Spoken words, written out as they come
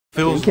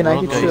Phil's Can I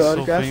world get is your so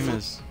autograph?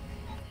 famous.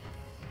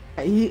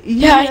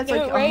 He I has knew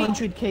like it, right?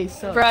 100k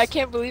subs. Bro, I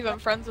can't believe I'm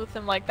friends with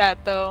him like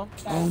that, though.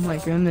 Oh my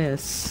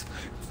goodness.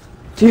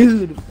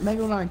 Dude,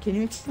 Megalon, can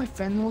you accept my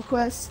friend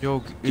request?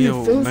 Yo, Dude,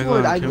 yo, Phil's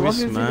Word, Megalon, I can we love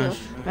your video. smash?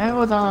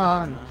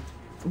 Megalon.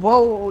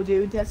 Whoa,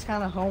 dude, that's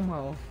kind of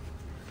homo.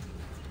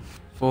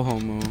 Full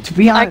homo. To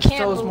be I honest,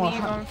 can't Phil's more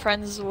believe I'm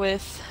friends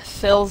with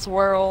Phil's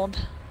World.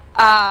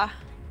 Ah.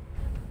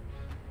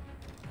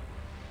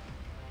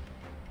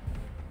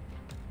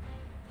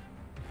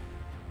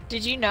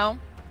 Did you know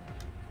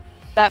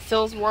that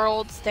Phil's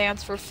World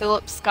stands for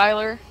Philip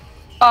Schuyler?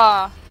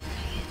 Ah.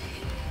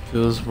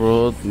 Phil's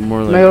world,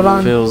 more like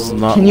Megalon, Phil's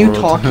not can you world.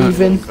 talk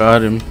even?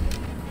 Got him.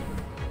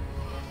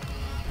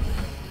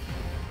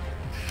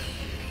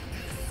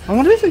 I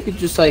wonder if I could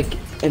just like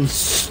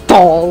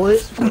install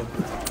it.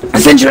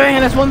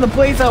 Centurion, that's one of the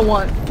plays I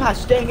want.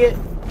 Gosh dang it.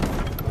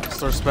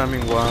 Start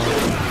spamming WoW.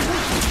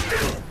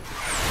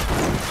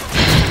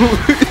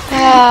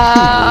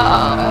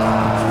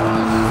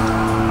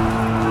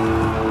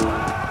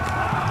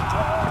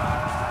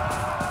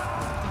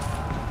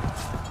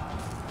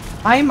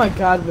 I am a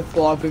god with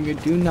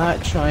Lawbringer, do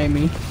not try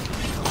me.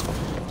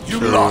 You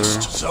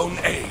lost Zone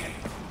A.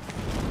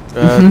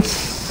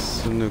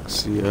 That's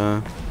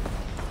Nuxia.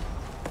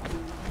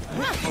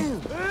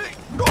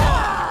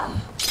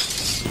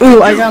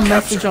 Ooh, I got a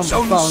message on my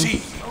Zone phone.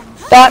 C.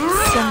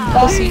 That's some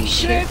pussy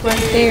shit right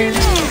there.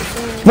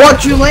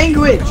 Watch your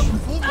language!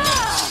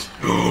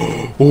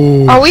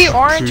 Are we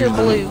orange or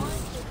blue? I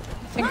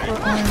think we're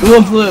orange.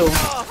 We're blue.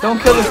 Don't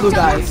kill the blue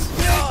guys.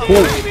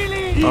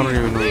 I don't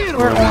even know.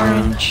 We're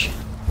orange.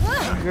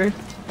 Okay.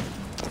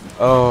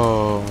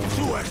 Oh,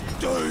 Du ert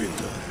død.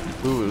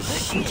 blue is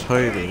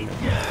tighter.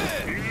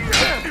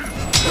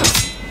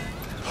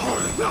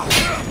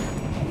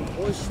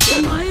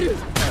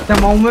 The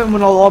moment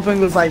when the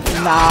Lawbringer was like,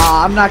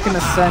 nah, I'm not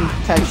gonna send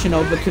protection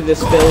over to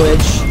this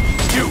village.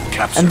 You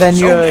captured And then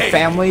Zone your A.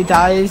 family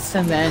dies,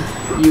 and then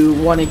you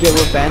want to get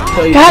revenge,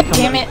 so you God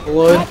become damn a it.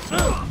 lord.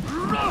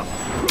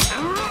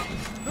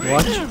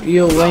 Watch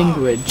your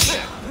language.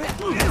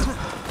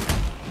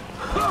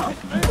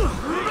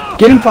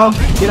 Get him, Paul.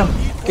 Get him.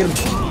 Get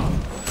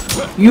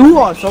him. You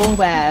are so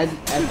bad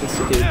at this,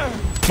 dude.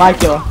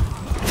 Michael.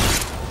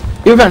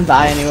 You're gonna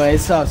die anyway,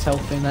 so I was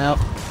helping out.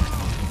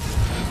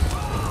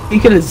 He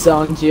could have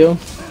zoned you.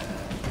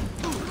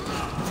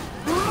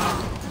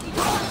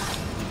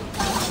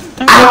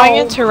 I'm going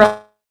into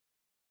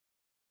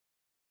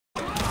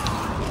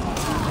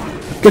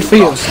Good for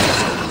you.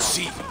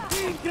 C.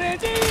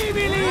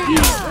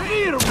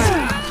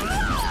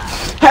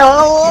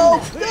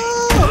 Hello!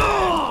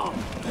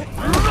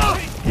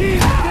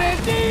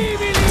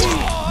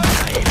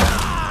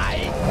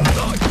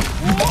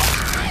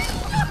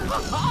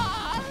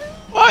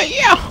 Oh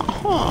yeah!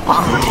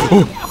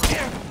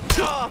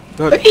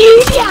 That,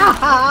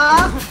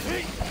 Yeah!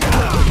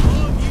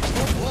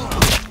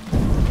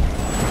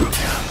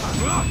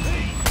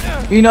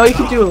 You know you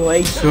can do a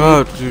leg sweep.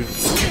 God, dude.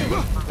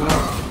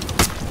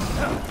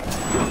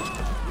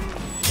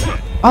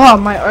 Oh,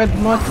 my Earth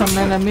Mortem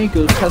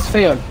Amigos has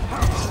failed.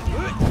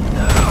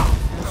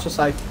 It's just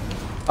like,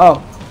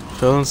 oh,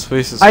 Sheldon's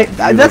face is that's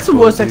the beautiful,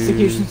 worst dude.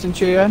 execution,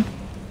 Centurion.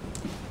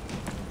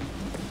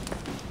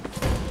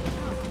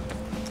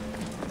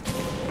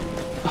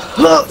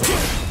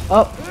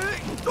 Oh,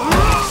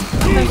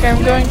 Okay,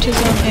 I'm going to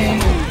zone A.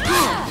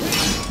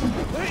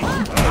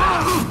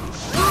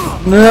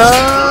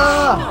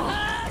 no!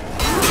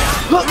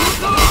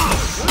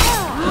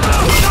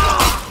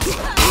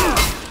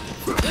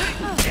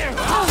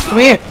 Come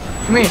here,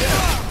 come here.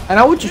 I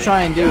know what you're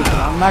trying to do, but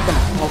I'm not gonna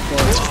fall for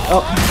it.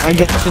 Oh, I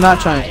guess you're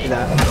not trying to do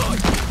that.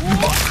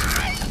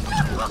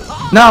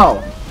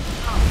 No!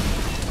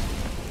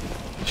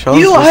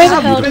 Sheldon's You face are is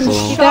the hell did beautiful.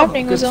 you keep Shut up,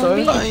 happening good with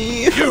zone sir.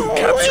 B? You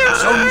captured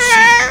Zone C.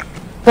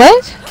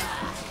 What?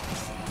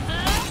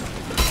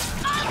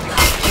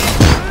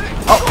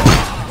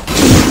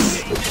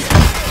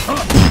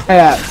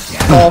 Yeah,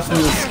 fall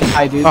from the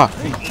sky, dude. Ah.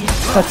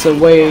 That's a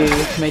way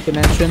to make an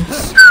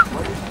entrance.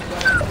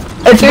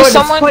 There's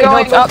someone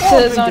going up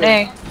to zone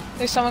A.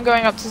 There's someone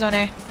going up to zone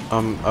A.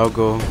 I'll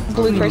go.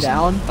 Blue Looking person,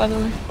 down. by the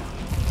way.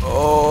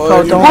 Oh,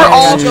 don't We're worry,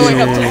 all guys.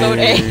 going up to zone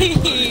A.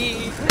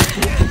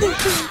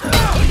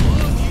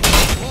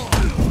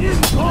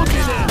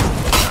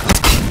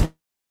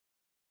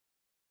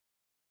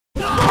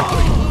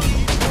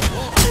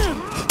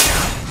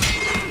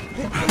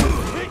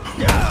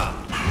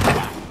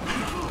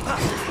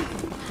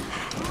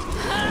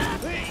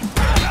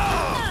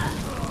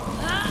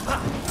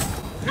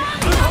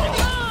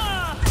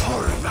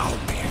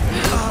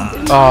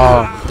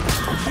 Oh,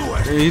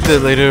 he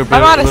did later,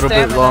 but I'm out a of little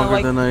bit stamina, longer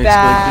like, than I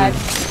bad.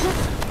 expected.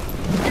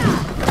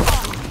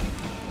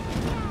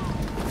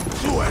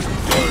 Du ert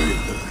død.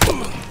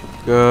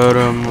 Got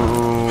him.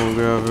 Oh,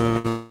 grab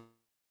him.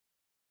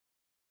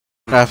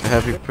 Half a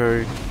heavy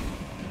parry.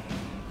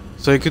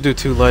 So you could do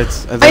 2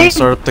 lights and then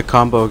start up the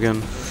combo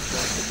again.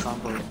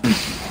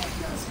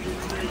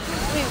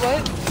 Wait,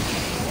 what?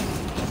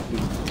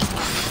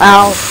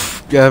 Ow.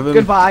 Gavin.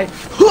 Goodbye.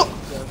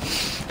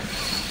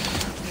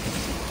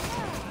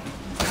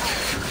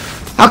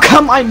 How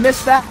come I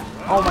missed that?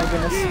 Oh my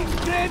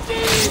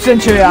goodness.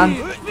 Centurion.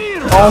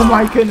 Oh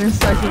my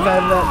goodness, I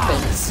survived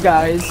that. Thanks,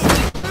 guys.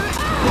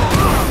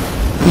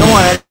 No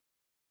one.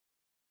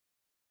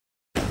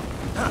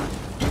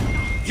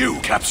 You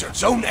captured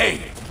Zone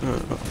A.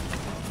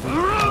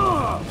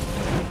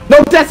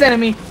 No, that's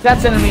enemy.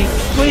 That's enemy.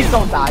 Please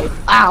don't die.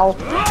 Ow.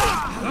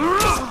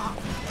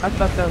 I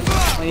thought that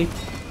was funny.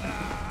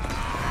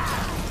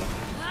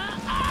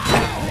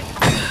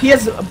 He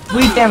has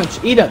bleed damage.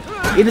 Eat him.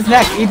 Eat his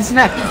neck. Eat his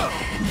neck.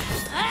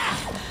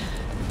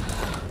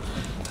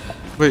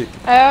 Wait.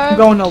 I'm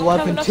going to don't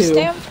have 11 enough too.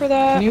 stamina for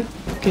that.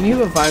 Can you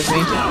revive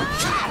me?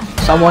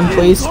 Someone,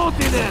 please.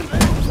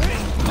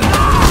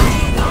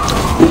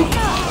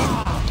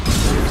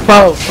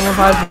 Whoa, come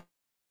revive me.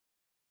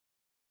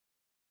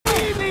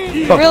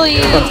 Really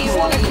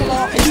want to come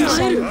out into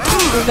some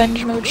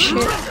revenge mode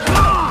shit.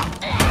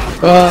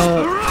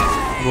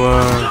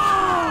 What?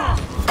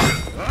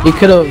 You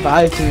could have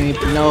revived me,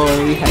 but no,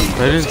 we had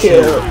I didn't see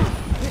kill. it.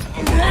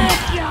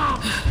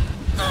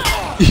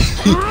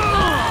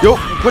 Yo,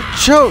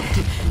 watch out!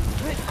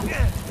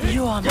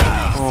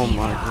 Oh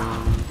my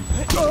god.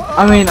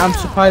 I mean, I'm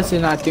surprised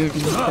you're not doing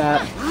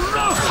that.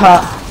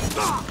 Ha.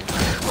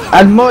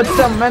 And more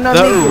some men on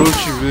That me.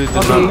 Orochi really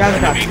did Okay, you not. guys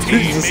got Enemy it. team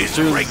Jesus, is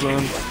dude, breaking.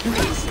 son.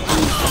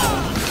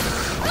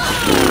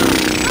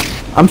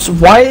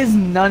 Why is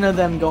none of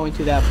them going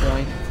to that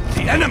point?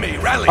 The enemy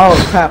rallied. Oh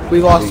crap,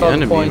 we lost The all the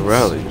enemy points.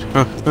 rallied.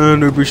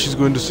 Nobushi's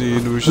going to see.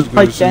 Nobushi's going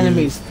Like to the see.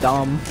 enemy's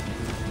dumb.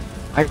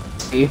 I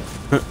see.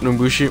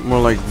 Nobushi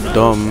more like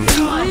dumb.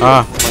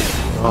 Ah, like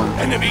dumb.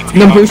 Enemy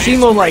team Nobushi is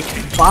more like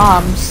breaking.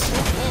 bombs.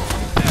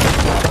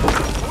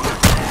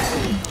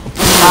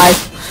 Hi.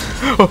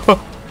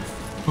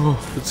 Oh,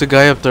 it's a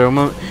guy up there. I'm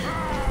not.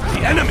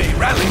 The enemy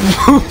rallied.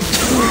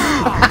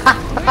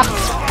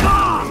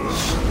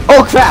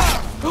 Oh crap!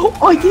 Oh,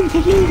 I didn't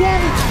take any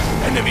damage.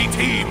 Enemy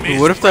team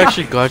is What if they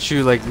actually got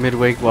you like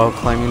midway while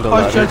climbing the Oh,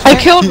 ladder? judge- I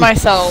killed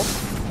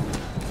myself.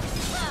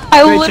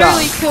 I Great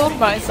literally job. killed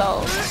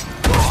myself.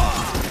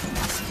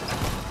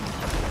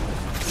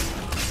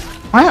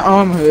 My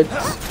arm hurts.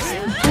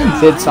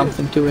 I did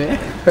something to it.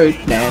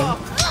 Hurt now.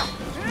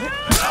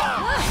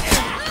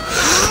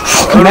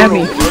 Come at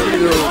me.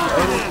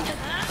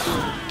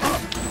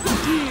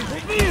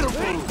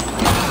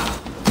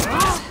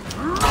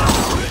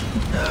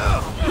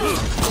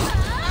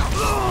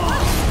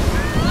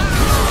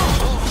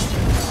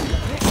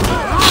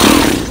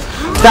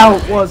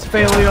 That was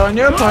failure on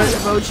your part,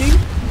 Emoji.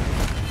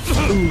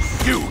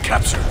 Oof. You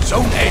captured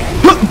Zone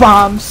A.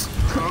 Bombs.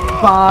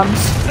 Bombs.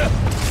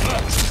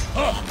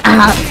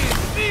 Ah.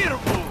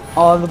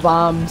 All the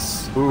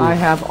bombs. Ooh. I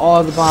have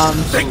all the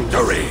bombs.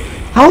 Victory.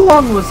 How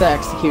long was the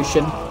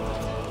execution?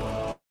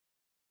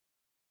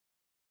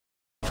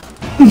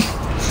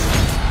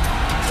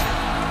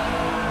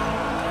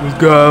 We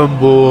got 'em,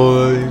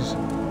 boys.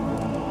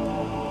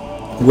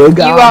 We're You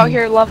gone. out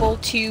here level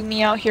 2,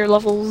 me out here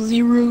level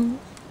 0.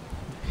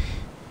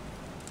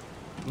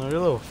 No, you're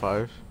level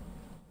 5.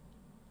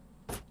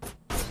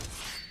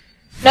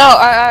 No,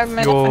 I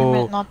meant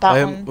Yo, not that I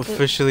one. am but-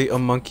 officially a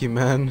monkey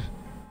man.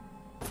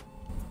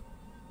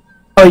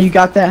 Oh, you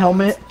got that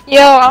helmet?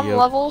 Yo, I'm Yep,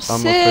 level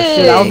I'm 6.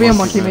 officially Yeah, I'll be a monkey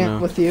monkey man man now.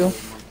 with you.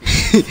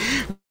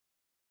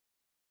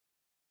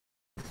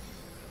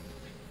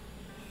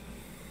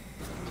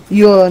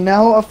 You are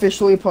now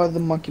officially part of the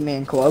Monkey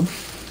Man Club.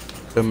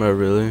 Am I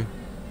really?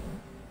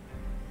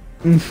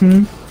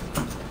 Mm-hmm.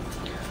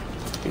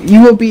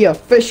 You will be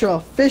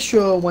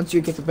official once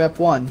you get to Rep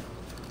 1.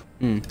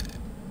 Hmm.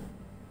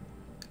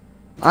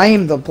 I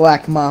am the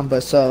Black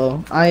Mamba,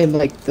 so I am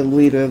like the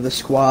leader of the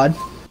squad.